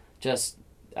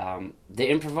 they're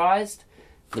improvised.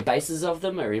 The bases of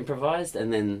them are improvised,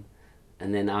 and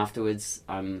then afterwards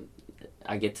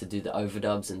I get to do the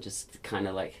overdubs and just kind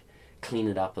of clean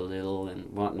it up a little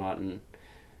and whatnot. And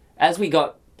as we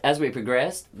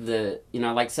progressed, we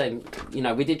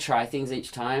did try things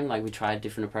each time. We tried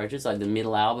different approaches. The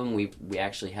middle album, we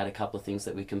actually had a couple of things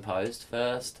that we composed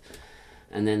first,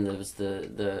 and then there was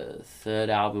the third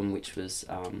album, which was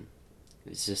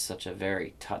it's just such a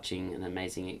very touching and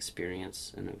amazing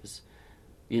experience, and it was,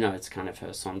 it's kind of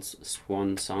her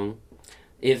swan song.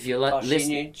 If you're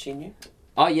She knew.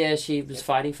 Oh yeah, she was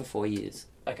fighting for 4 years.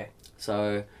 Okay.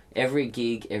 So every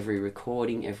gig, every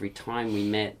recording, every time we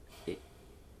met,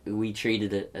 we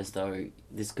treated it as though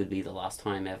this could be the last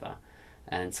time ever.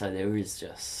 And so there is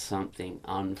just something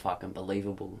unfucking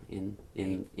believable in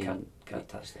can't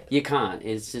touch that. You can't.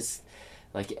 It's just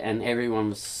and everyone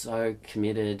was so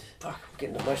committed. Fuck, I'm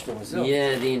getting emotional myself.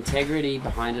 Yeah, the integrity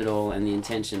behind it all and the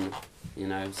intention,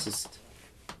 it's just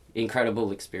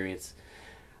incredible experience.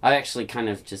 I've actually kind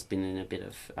of just been in a bit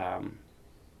of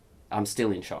I'm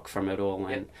still in shock from it all,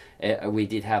 and we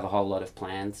did have a whole lot of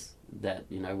plans that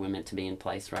were meant to be in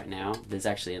place right now. There's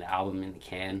actually an album in the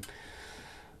can,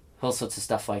 all sorts of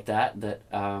stuff like that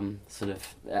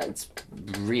it's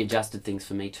readjusted things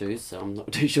for me too, so I'm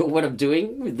not too sure what I'm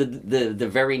doing with the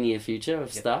very near future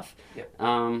of stuff.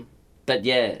 But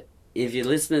yeah, if your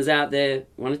listeners out there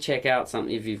want to check out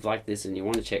something, if you've liked this and you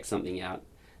want to check something out,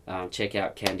 check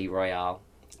out Candy Royale.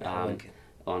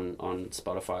 on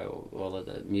Spotify or all of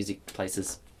the music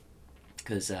places,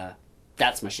 because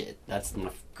that's my shit. That's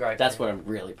what I'm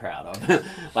really proud of.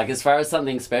 Like, as far as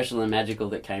something special and magical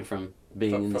that came from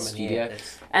being in the studio.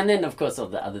 And then, of course, all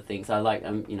the other things. I like,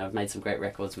 I've made some great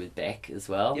records with Beck as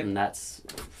well, and that's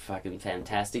fucking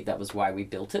fantastic. That was why we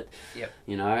built it. Yep.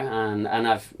 And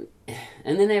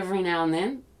then every now and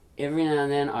then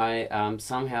I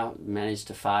somehow manage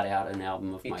to fart out an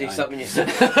album of my own. You do something yourself.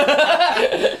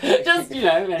 Just,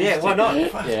 yeah, why not?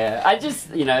 Yeah, I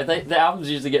just, the albums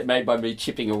usually get made by me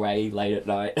chipping away late at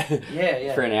night.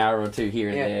 Yeah. For an hour or two here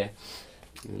and there.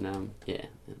 And,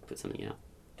 put something out.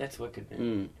 That's wicked,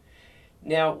 man.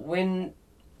 Now, when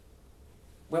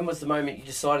was the moment you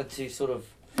decided to sort of,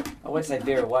 I won't say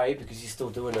veer away because you're still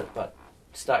doing it, but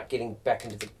start getting back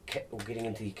into getting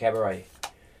into your cabaret?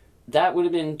 That would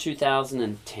have been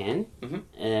 2010,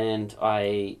 and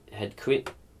I had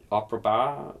quit Opera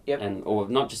Bar, or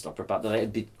not just Opera Bar, but I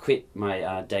had quit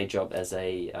my day job as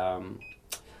a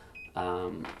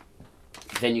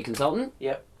venue consultant.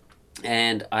 Yep.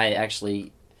 And I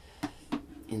actually,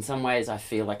 in some ways, I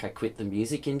feel like I quit the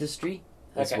music industry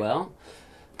as well.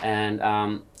 And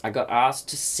I got asked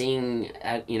to sing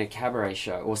in a cabaret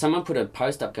show, or someone put a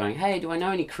post up going, "Hey, do I know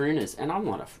any crooners?" And I'm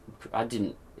not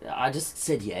I just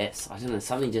said yes. I don't know,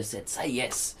 something just said, say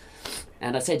yes.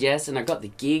 And I said yes, and I got the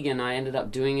gig, and I ended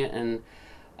up doing it. And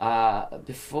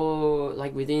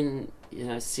within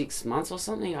 6 months or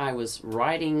something, I was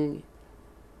writing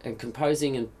and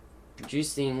composing and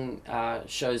producing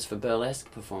shows for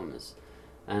burlesque performers,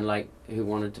 and who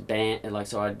wanted to band.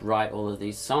 So I'd write all of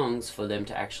these songs for them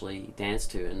to actually dance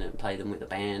to, and then play them with a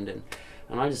band, and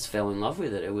I just fell in love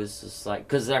with it. It was just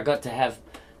because I got to have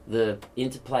the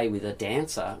interplay with a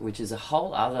dancer, which is a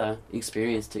whole other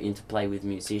experience to interplay with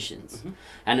musicians.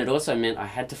 And it also meant I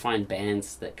had to find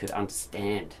bands that could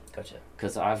understand. Gotcha.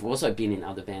 Because I've also been in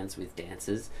other bands with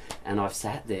dancers, and I've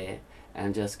sat there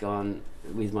and just gone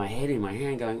with my head in my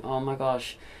hand going, oh my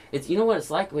gosh, it's, you know what it's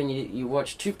like when you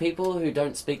watch two people who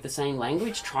don't speak the same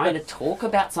language trying to talk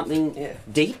about something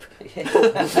deep,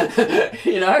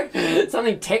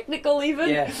 something technical even,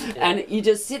 and you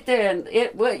just sit there and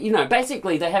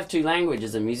basically they have two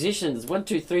languages. A musician's 1,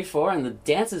 2, 3, 4, and the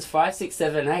dancers 5, 6,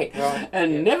 7, 8,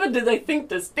 and never do they think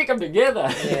to stick them together.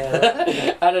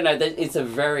 I don't know. It's a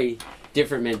very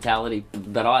different mentality,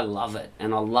 but I love it,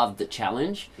 and I love the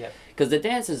challenge. Because the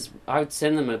dancers, I would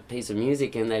send them a piece of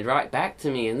music and they'd write back to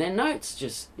me, and their notes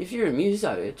just, if you're a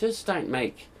muso, it just don't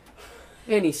make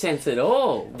any sense at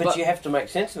all. But you have to make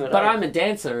sense of it. But I'm a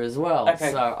dancer as well,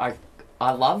 so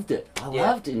I loved it. I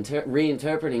loved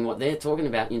reinterpreting what they're talking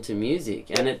about into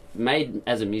music, and it made,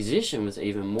 as a musician, was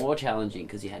even more challenging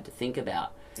because you had to think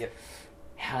about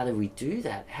how do we do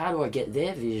that? How do I get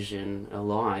their vision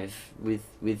alive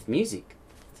with music?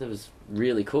 So it was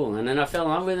really cool, and then I fell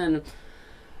in love with it.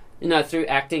 And through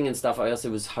acting and stuff, I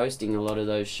also was hosting a lot of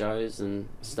those shows and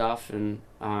stuff. And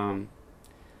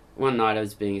one night I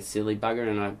was being a silly bugger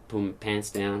and I pulled my pants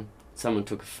down. Someone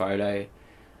took a photo,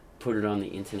 put it on the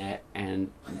internet, and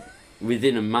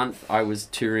within a month I was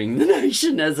touring the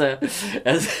nation as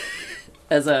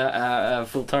a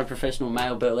full-time professional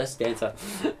male burlesque dancer.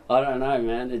 I don't know,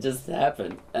 man. It just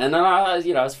happened. And then I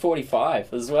was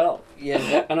 45 as well.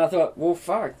 Yeah. And I thought, well,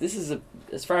 fuck, this is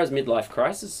as far as midlife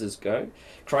crises go,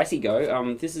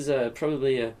 this is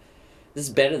this is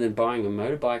better than buying a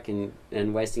motorbike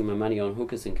and wasting my money on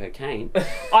hookers and cocaine.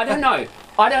 I don't know.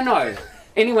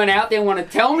 Anyone out there want to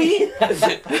tell me?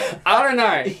 I don't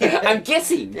know. I'm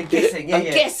guessing. You're guessing. I'm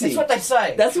guessing.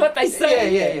 That's what they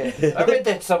say. Yeah. I read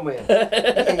that somewhere.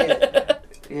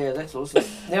 Yeah, that's awesome.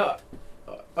 Now,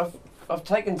 I've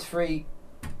taken 3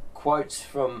 quotes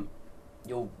from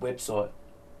your website.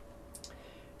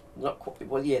 Not quite,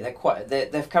 well, yeah,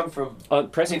 they've come from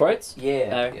press quotes.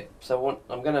 Yeah. So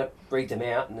I'm going to read them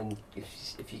out, and then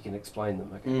if you can explain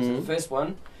them. Okay. So the first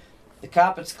one, the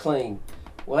carpet's clean.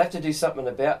 We'll have to do something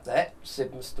about that,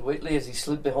 said Mr. Wheatley as he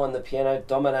slid behind the piano,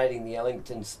 dominating the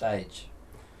Ellington stage.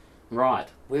 Right.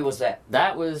 Where was that?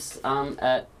 That was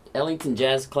at Ellington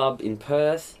Jazz Club in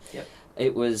Perth. Yep.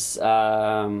 It was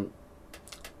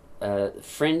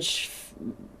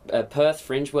Perth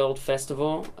Fringe World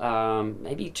Festival,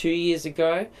 maybe 2 years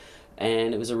ago,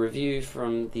 and it was a review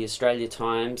from the Australia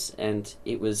Times, and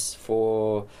it was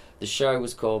for, the show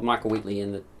was called Michael Wheatley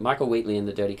and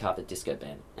the Dirty Carpet Disco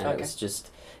Band, and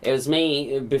it was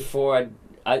me before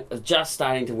I was just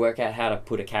starting to work out how to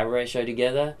put a cabaret show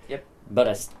together. Yep. But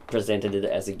I presented it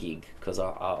as a gig because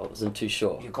I wasn't too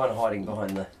sure. You're kind of hiding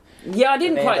behind the. Yeah, I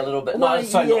didn't quite a little bit. Well,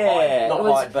 not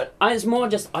hide, but I was more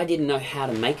just I didn't know how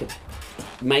to make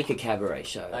a cabaret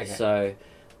show. Okay. So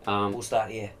We'll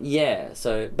start, yeah. Yeah,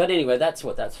 so, but anyway, that's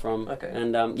what that's from. Okay.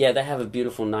 And yeah, they have a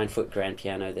beautiful 9-foot grand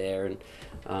piano there,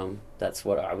 and that's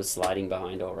what I was sliding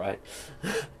behind, all right.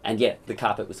 And yeah, the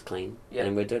carpet was clean,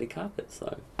 and we're dirty carpet,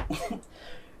 so.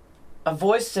 A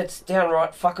voice that's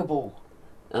downright fuckable.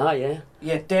 Oh, yeah.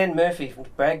 Yeah, Dan Murphy from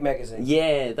Brag Magazine.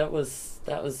 Yeah, that was,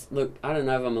 look, I don't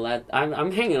know if I'm allowed,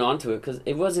 I'm hanging on to it, because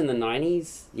it was in the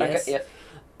 90s, yes. Okay, yep.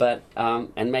 But,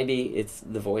 and maybe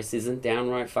the voice isn't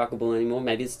downright fuckable anymore.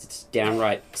 Maybe it's just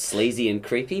downright sleazy and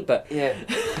creepy, but... Yeah.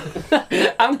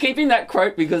 I'm keeping that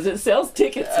quote because it sells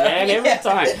tickets, man, every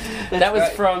time. That was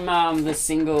from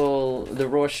the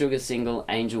Raw Sugar single,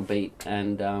 Angel Beat,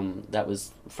 and that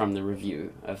was from the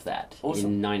review of that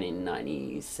in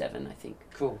 1997, I think.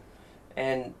 Cool.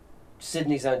 And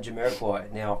Sydney's own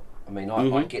Jamiroquai. Now, I mean,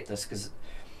 I get this because...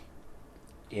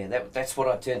 Yeah, that's what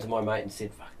I turned to my mate and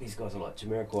said, fuck, these guys are like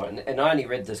Jamiroquai. And I only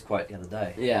read this quote the other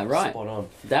day. Yeah, right. Spot on.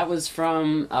 That was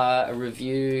from a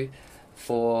review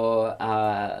for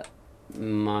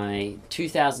my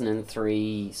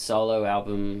 2003 solo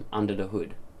album, Under the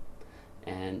Hood.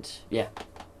 And, yeah,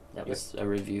 that was a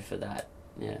review for that.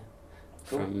 Yeah.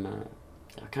 Cool. From...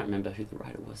 I can't remember who the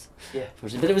writer was. Yeah.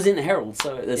 But it was in the Herald,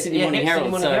 so the Sydney Morning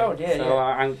Herald. Sydney Morning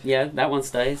Herald, yeah. Yeah, that one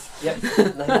stays. Yep, no,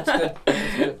 that's good.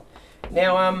 That's good.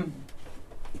 Now,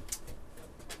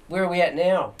 where are we at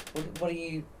now? What are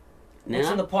you... Now? What's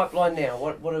in the pipeline now?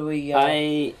 What are we...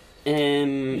 I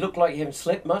am... You look like you haven't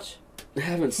slept much. I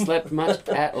haven't slept much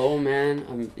at all,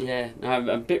 man. I'm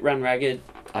a bit run ragged.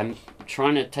 I'm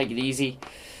trying to take it easy.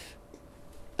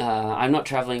 I'm not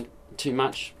travelling too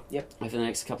much over the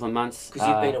next couple of months. Because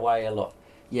you've been away a lot.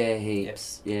 Yeah,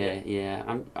 heaps. Yep.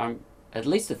 Yeah. I'm at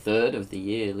least a third of the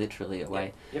year literally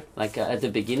away. Yep. Like at the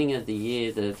beginning of the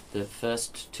year, the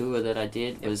first tour that I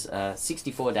did was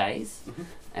 64 days,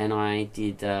 and I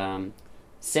did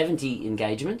 70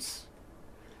 engagements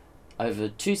over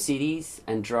 2 cities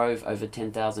and drove over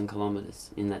 10,000 kilometres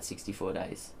in that 64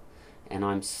 days. And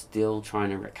I'm still trying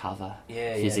to recover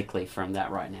physically from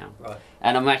that right now. Right.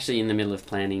 And I'm actually in the middle of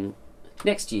planning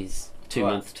next year's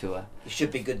 2-month tour. You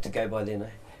should be good to go by then, eh?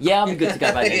 Yeah, I'll be good to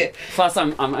go by then. Plus,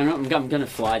 I'm going to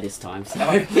fly this time, so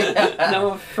no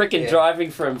more freaking driving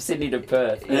from Sydney to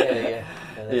Perth.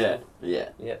 Yeah.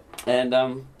 And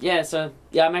I'm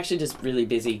actually just really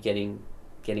busy getting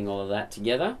all of that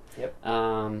together. Yep.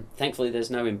 Thankfully, there's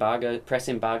no press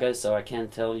embargo, so I can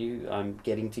tell you I'm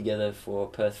getting together for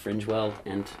Perth Fringe World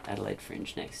and Adelaide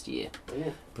Fringe next year.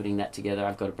 Brilliant. Putting that together.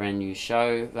 I've got a brand new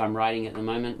show I'm writing at the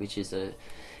moment, which is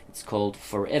it's called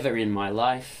Forever in My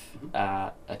Life,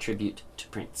 a tribute to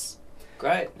Prince.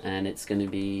 Great. And it's going to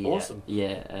be awesome.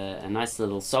 A nice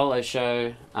little solo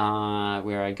show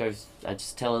where I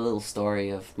just tell a little story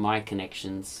of my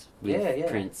connections with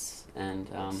Prince, and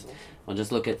I'll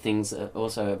just look at things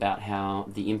also about how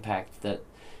the impact that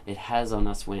it has on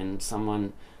us when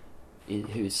someone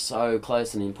who's so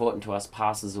close and important to us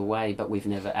passes away, but we've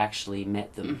never actually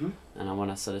met them, and I want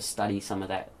to sort of study some of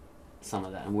that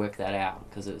and work that out,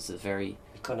 because it's a very...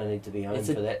 You kind of need to be home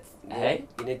for that. Hey?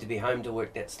 You need to be home to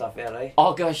work that stuff out, eh?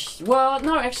 Oh gosh, well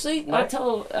no, actually, no?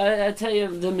 I tell you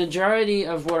the majority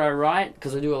of what I write,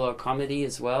 because I do a lot of comedy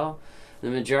as well, the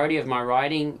majority of my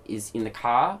writing is in the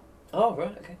car. Oh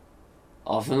right, okay.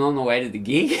 Often on the way to the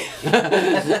gig.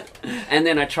 And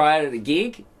then I try it at the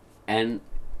gig, and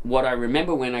what I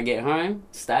remember when I get home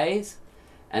stays,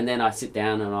 and then I sit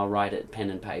down and I'll write it pen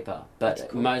and paper. But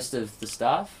cool. Most of the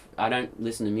stuff, I don't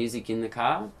listen to music in the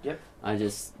car. Yep. I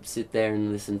just sit there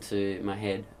and listen to my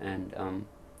head, and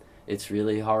it's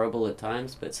really horrible at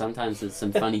times, but sometimes there's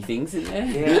some funny things in there.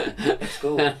 Yeah, that's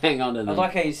cool. Hang on to them. I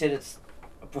like how you said it's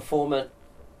a performance.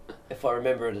 If I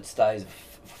remember it, it stays.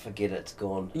 Forget it, it's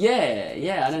gone.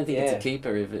 Yeah. I don't think it's a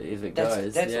keeper if it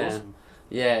goes. That's awesome.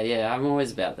 Yeah. I'm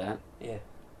always about that. Yeah.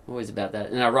 Always about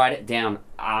that, and I write it down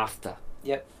after.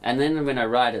 Yep. And then when I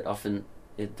write it, often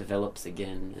it develops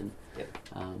again, and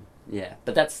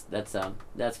But that's a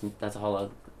whole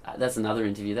other. That's another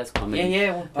interview. That's comedy.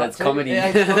 Yeah. Well, that's comedy.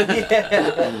 Yeah.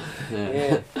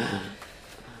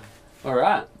 All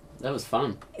right, that was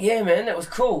fun. Yeah, man, that was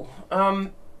cool.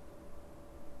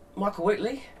 Michael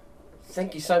Wheatley,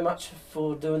 thank you so much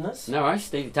for doing this. No worries,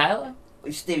 Stevie Taylor.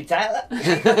 Stevie Taylor.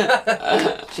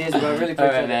 Cheers, bro. Really appreciate it. All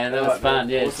right, man. That was fun. Man.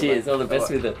 Yeah, awesome, cheers. Man. All the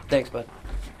best with it. Thanks, bud.